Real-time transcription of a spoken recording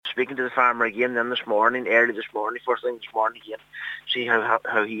speaking to the farmer again then this morning, early this morning, first thing this morning again, see how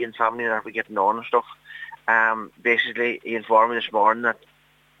he and family are getting on and stuff. Basically, he informed me this morning that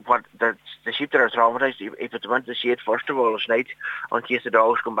the sheep that are traumatised, he put them into the shade first of all this night in case the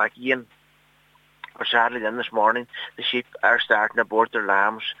dogs come back again. But sadly then this morning, the sheep are starting to abort their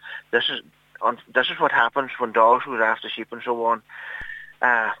lambs. This is what happens when dogs go after sheep and so on.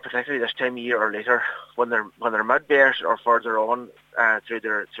 Particularly this time of year or later, when they're mid-bears or further on through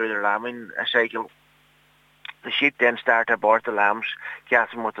their lambing cycle, the sheep then start to abort the lambs,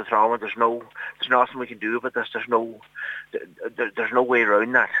 catching with the trauma. There's nothing we can do about this. There's no way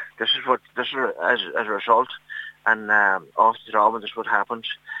around that. This is as a result, and of the trauma, this is what happens.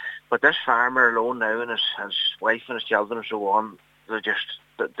 But this farmer alone now, and his wife and his children and so on, they're just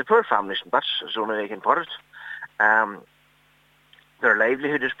the poor families. That's the only way I can put it. Their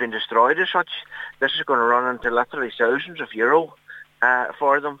livelihood has been destroyed as such. This is going to run into literally thousands of euro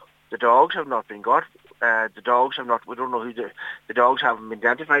for them. The dogs have not been got. We don't know who the dogs haven't been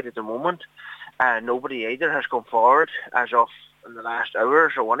identified at the moment. Nobody either has come forward as of in the last hour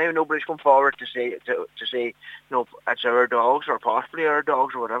or so. Anyway, nobody's come forward to say no, it's our dogs or possibly our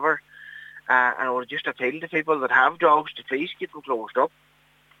dogs or whatever. And I would just appeal to people that have dogs to please keep them closed up.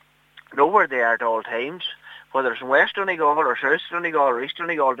 Know where they are at all times. Whether it's in West Donegal or South Donegal or East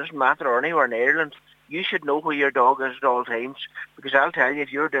Donegal, doesn't matter, or anywhere in Ireland, you should know where your dog is at all times. Because I'll tell you,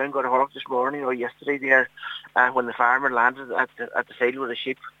 if you're down Gortahork this morning or yesterday there, when the farmer landed at the field with the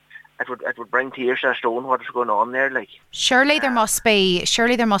sheep, it would bring tears to a stone what is going on there. Like, surely there must be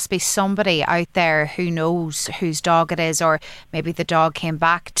somebody out there who knows whose dog it is, or maybe the dog came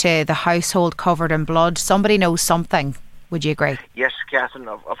back to the household covered in blood. Somebody knows something. Would you agree? Yes, Catherine,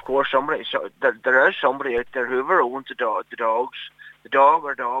 of course somebody. So there is somebody out there, whoever owns the dog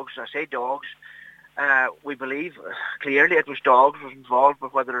or dogs. I say dogs. We believe clearly it was dogs was involved,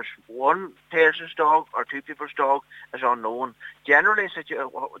 but whether it's one person's dog or two people's dog is unknown. Generally,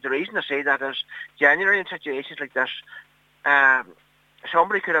 the reason I say that is generally in situations like this,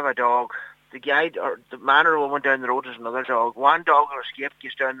 somebody could have a dog. The guide or the man or woman down the road has another dog. One dog will escape,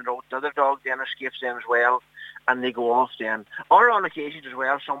 gets down the road. The other dog then escapes them as well, and they go off then. Or on occasions as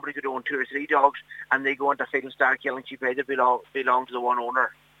well, somebody could own 2 or 3 dogs, and they go into field and start killing sheep. Either belong to the one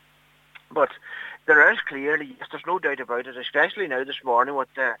owner. But there is clearly, yes, there's no doubt about it, especially now this morning with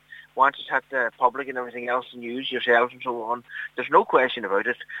once it's had the public and everything else, the news, yourselves and so on, there's no question about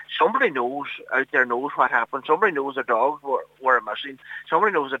it. Somebody knows out there knows what happened. Somebody knows their dogs were missing.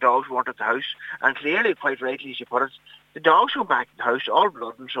 Somebody knows the dogs weren't at the house. And clearly, quite rightly as you put it, the dogs go back to the house, all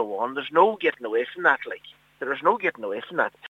blood and so on. There's no getting away from that, like. There is no getting away from that.